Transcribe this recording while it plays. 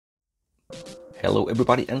Hello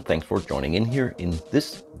everybody, and thanks for joining in here in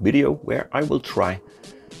this video where I will try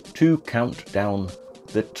to count down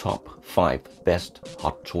the top 5 best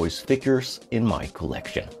Hot Toys figures in my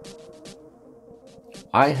collection.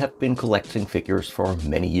 I have been collecting figures for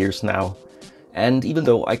many years now, and even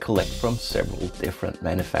though I collect from several different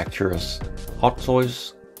manufacturers, Hot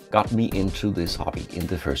Toys got me into this hobby in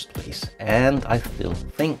the first place, and I still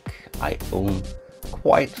think I own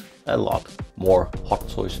quite a lot more Hot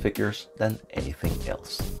Toys figures than anything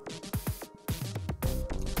else.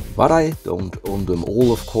 But I don't own them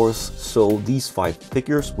all, of course, so these 5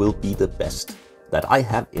 figures will be the best that I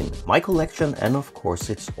have in my collection, and of course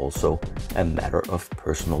it's also a matter of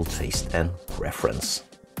personal taste and preference.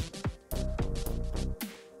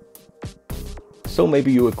 So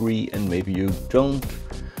maybe you agree and maybe you don't,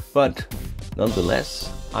 but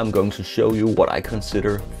nonetheless, I'm going to show you what I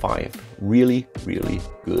consider 5 really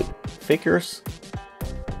good figures,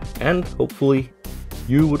 and hopefully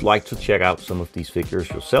you would like to check out some of these figures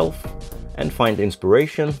yourself and find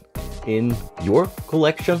inspiration in your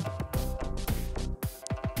collection.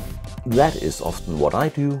 That is often what I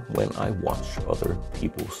do when I watch other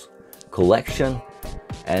people's collection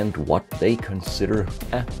and what they consider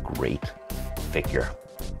a great figure.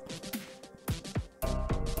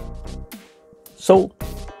 So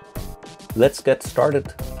let's get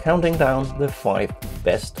started counting down the 5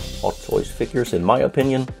 best Hot Toys figures in my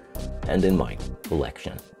opinion and in my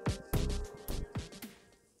collection.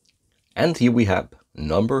 And here we have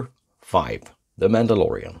number 5, The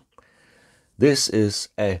Mandalorian. This is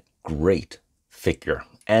a great figure,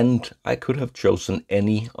 and I could have chosen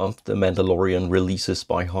any of the Mandalorian releases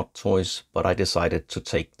by Hot Toys, but I decided to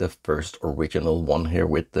take the first original one here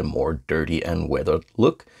with the more dirty and weathered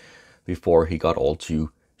look before he got all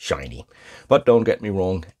too shiny. But don't get me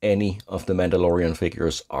wrong, any of the Mandalorian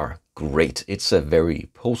figures are great. It's a very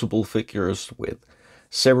poseable figures with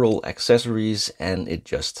several accessories, and it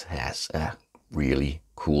just has a really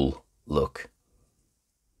cool look.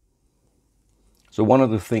 So one of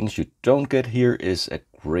the things you don't get here is a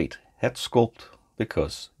great head sculpt,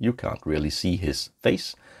 because you can't really see his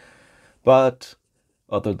face. But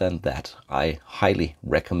other than that, I highly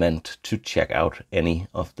recommend to check out any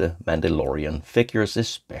of the Mandalorian figures,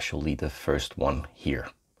 especially the first one here.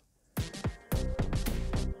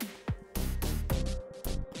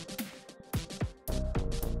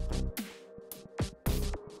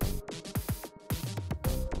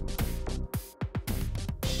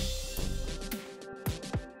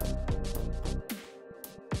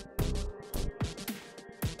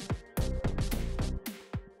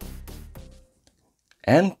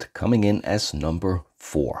 And coming in as number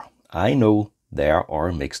 4, I know there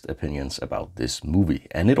are mixed opinions about this movie,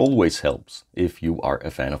 and it always helps if you are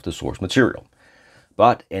a fan of the source material.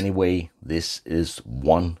 But anyway, this is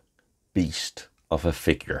one beast of a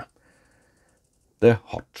figure. The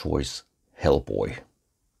Hot Toys Hellboy.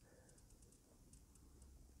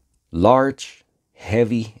 Large,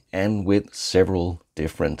 heavy, and with several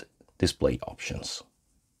different display options.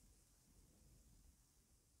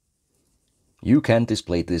 You can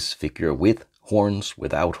display this figure with horns,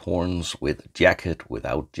 without horns, with jacket,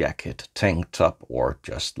 without jacket, tank top, or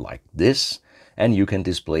just like this. And you can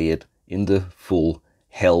display it in the full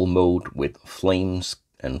hell mode with flames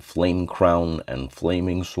and flame crown and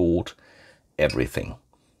flaming sword, everything.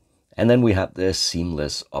 And then we have the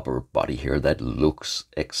seamless upper body here that looks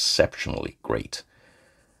exceptionally great.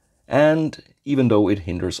 And even though it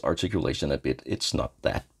hinders articulation a bit, it's not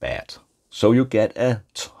that bad. So you get a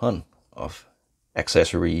ton of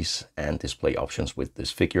accessories and display options with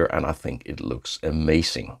this figure, and I think it looks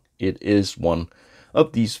amazing. It is one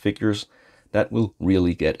of these figures that will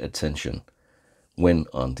really get attention when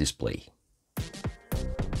on display.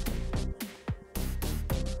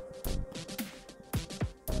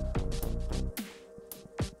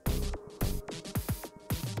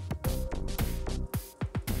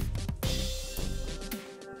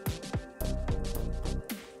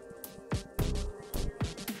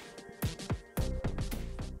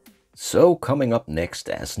 So coming up next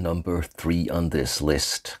as number 3 on this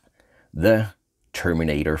list, the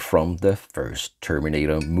Terminator from the first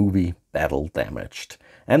Terminator movie, Battle Damaged.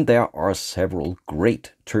 And there are several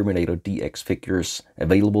great Terminator DX figures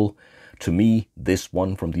available. To me, this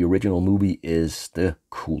one from the original movie is the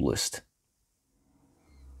coolest.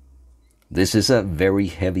 This is a very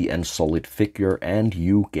heavy and solid figure, and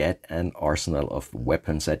you get an arsenal of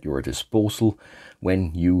weapons at your disposal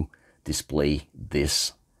when you display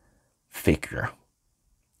this figure.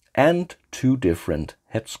 And 2 different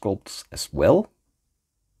head sculpts as well.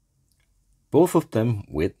 Both of them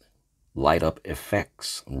with light up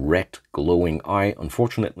effects, red glowing eye.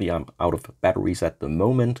 Unfortunately, I'm out of batteries at the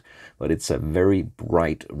moment, but it's a very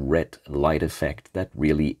bright red light effect that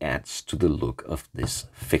really adds to the look of this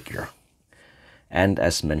figure. And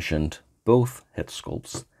as mentioned, both head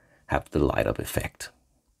sculpts have the light up effect.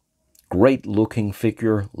 Great looking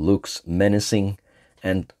figure, looks menacing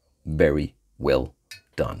and very well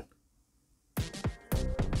done.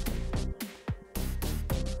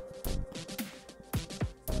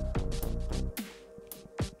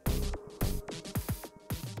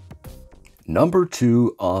 Number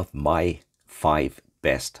 2 of my 5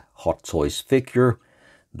 best Hot Toys figure,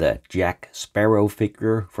 the Jack Sparrow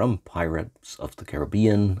figure from Pirates of the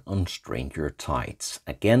Caribbean on Stranger Tides.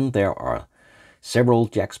 Again, there are several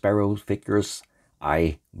Jack Sparrow figures.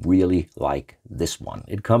 I really like this one.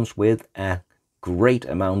 It comes with a great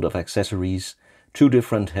amount of accessories, 2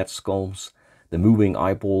 different head sculpts, the moving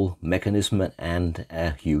eyeball mechanism, and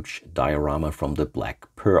a huge diorama from the Black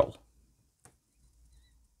Pearl.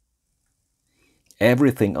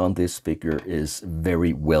 Everything on this figure is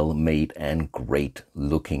very well made and great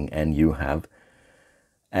looking, and you have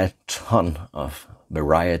a ton of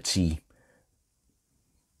variety,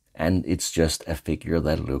 and it's just a figure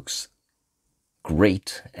that looks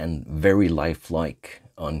great and very lifelike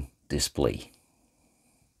on display.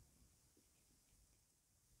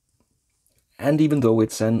 And even though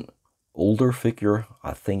it's an older figure,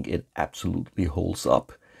 I think it absolutely holds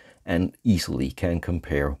up and easily can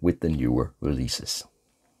compare with the newer releases.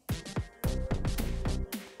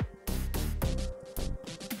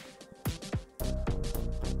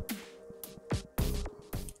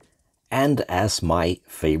 And as my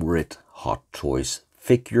favorite Hot Toys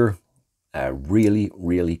figure, a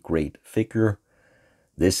really great figure,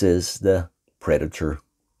 this is the Predator,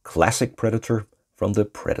 classic Predator from the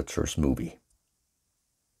Predators movie.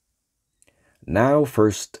 Now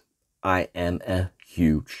first, I am a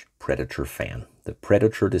huge Predator fan. The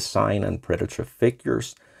Predator design and Predator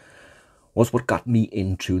figures was what got me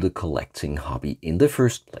into the collecting hobby in the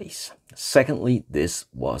first place. Secondly, this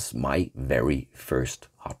was my very first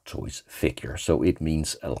Hot Toys figure, so it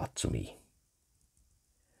means a lot to me.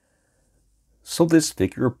 So this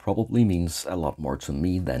figure probably means a lot more to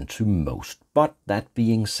me than to most. But that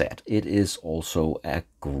being said, it is also a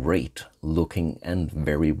great looking and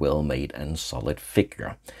very well made and solid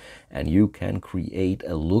figure. And you can create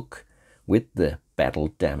a look with the battle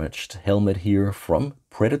damaged helmet here from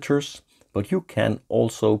Predators, but you can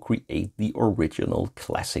also create the original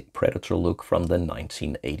classic Predator look from the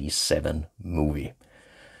 1987 movie.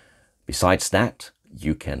 Besides that,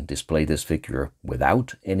 you can display this figure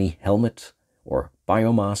without any helmet or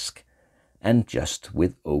biomask and just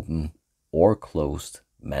with open or closed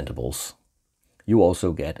mandibles. You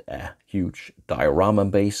also get a huge diorama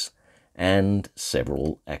base and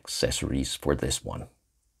several accessories for this one.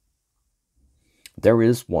 There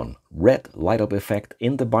is one red light up effect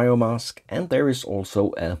in the biomask, and there is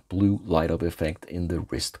also a blue light up effect in the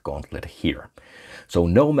wrist gauntlet here. So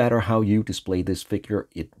no matter how you display this figure,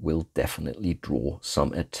 it will definitely draw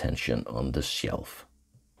some attention on the shelf.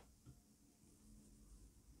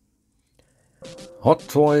 Hot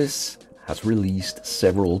Toys has released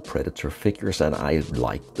several Predator figures and I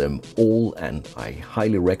like them all and I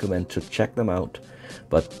highly recommend to check them out.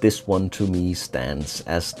 But this one to me stands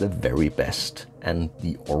as the very best and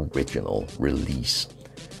the original release.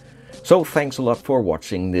 So thanks a lot for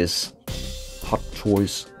watching this Hot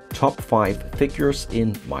Toys top 5 figures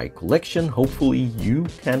in my collection. Hopefully you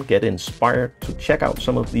can get inspired to check out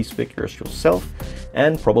some of these figures yourself,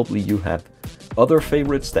 and probably you have other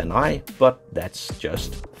favorites than I, but that's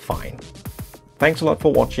just fine. Thanks a lot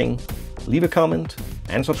for watching. Leave a comment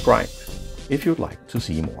and subscribe if you'd like to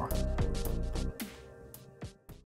see more.